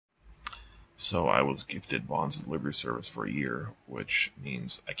So I was gifted Vaughn's delivery service for a year, which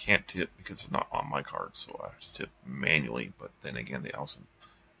means I can't tip because it's not on my card, so I have to tip manually. But then again, they also,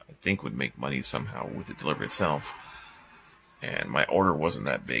 I think, would make money somehow with the delivery itself. And my order wasn't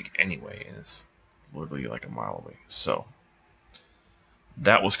that big anyway, and it's literally like a mile away. So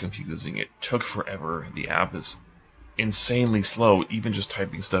that was confusing. It took forever. The app is insanely slow, even just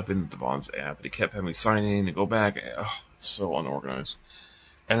typing stuff into the Vaughn's app. It kept having me sign in and go back. Oh, it's so unorganized.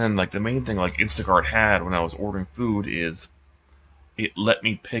 And then, like, the main thing, like, Instacart had when I was ordering food is it let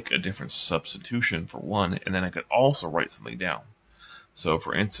me pick a different substitution for one, and then I could also write something down. So,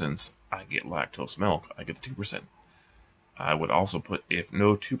 for instance, I get lactose milk. I get the 2%. I would also put, if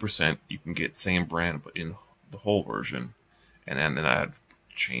no 2%, you can get same brand, but in the whole version. And then I'd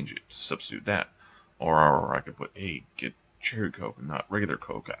change it to substitute that. Or I could put, hey, get cherry Coke and not regular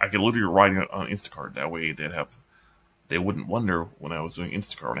Coke. I could literally write it on Instacart. That way they wouldn't wonder when I was doing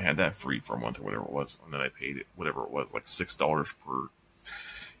Instacart and I had that free for a month or whatever it was. And then I paid it, whatever it was, like $6 per,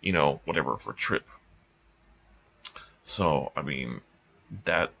 whatever, for a trip. So, I mean,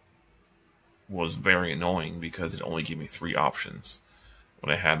 that was very annoying because it only gave me 3 options.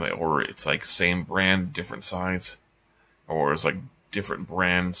 When I had my order, it's like same brand, different size. Or it's like different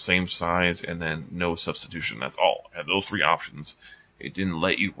brand, same size, and then no substitution. That's all. I had those 3 options. It didn't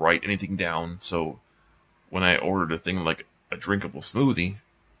let you write anything down, so when I ordered a thing like a drinkable smoothie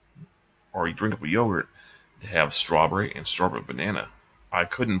or a drinkable yogurt, they have strawberry and strawberry banana. I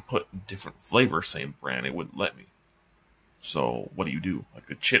couldn't put different flavor, same brand. It wouldn't let me. So what do? Like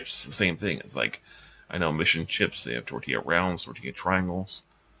the chips, the same thing. It's like, I know Mission Chips, they have tortilla rounds, tortilla triangles.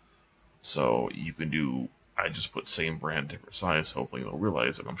 So you can do, I just put same brand, different size. Hopefully they'll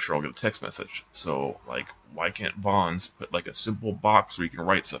realize it. I'm sure I'll get a text message. So, like, why can't Vaughn's put like a simple box where you can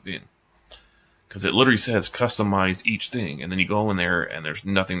write stuff in? Because it literally says customize each thing, and then you go in there and there's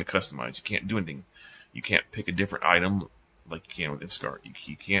nothing to customize. You can't do anything. You can't pick a different item like you can with Instacart.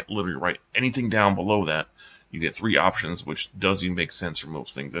 You can't literally write anything down below that. You get 3 options, which doesn't even make sense for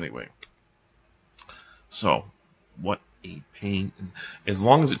most things anyway. So, what a pain. As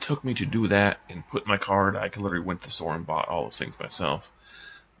long as it took me to do that and put my card, I could literally went to the store and bought all those things myself.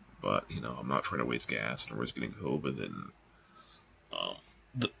 But, I'm not trying to waste gas and risk getting COVID. And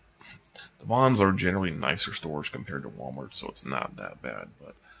the Vons are generally nicer stores compared to Walmart, so it's not that bad.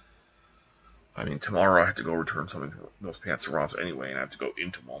 But, I mean, tomorrow I have to go return something for those pants to Ross anyway, and I have to go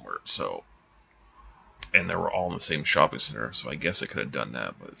into Walmart, so. And they were all in the same shopping center, so I guess I could have done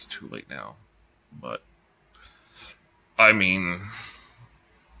that, but it's too late now. But, I mean,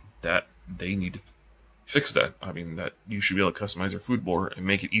 that they need to fix that. I mean, that you should be able to customize your food more and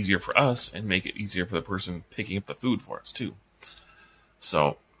make it easier for us and make it easier for the person picking up the food for us, too.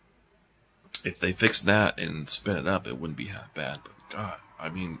 So, if they fix that and spin it up, it wouldn't be half bad. But, God, I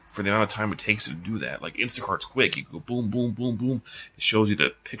mean, for the amount of time it takes to do that, like Instacart's quick. You go boom, boom, boom, boom. It shows you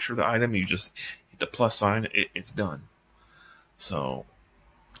the picture of the item. You just hit the plus sign. It's done. So,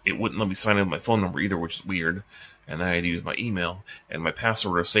 it wouldn't let me sign in with my phone number either, which is weird. And then I had to use my email. And my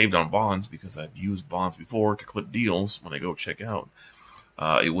password is saved on Vaughn's because I've used Vaughn's before to clip deals when I go check out.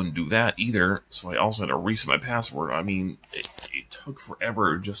 It wouldn't do that either. So I also had to reset my password. I mean, it took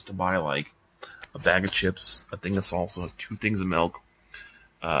forever just to buy, like, a bag of chips, a thing of salsa, 2 things of milk,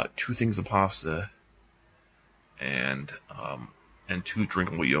 2 things of pasta, and 2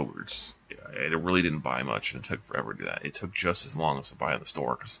 drinkable yogurts. I really didn't buy much, and it took forever to do that. It took just as long as to buy at the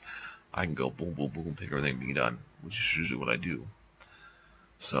store, because I can go boom, boom, boom, pick everything and be done, which is usually what I do.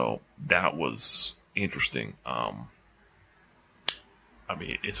 So, that was interesting. I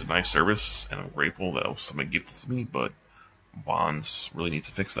mean, it's a nice service, and I'm grateful that somebody gifted to me, but Vaughn's really needs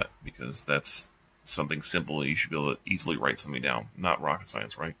to fix that, because that's something simple. You should be able to easily write something down. Not rocket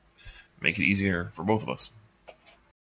science, right? Make it easier for both of us.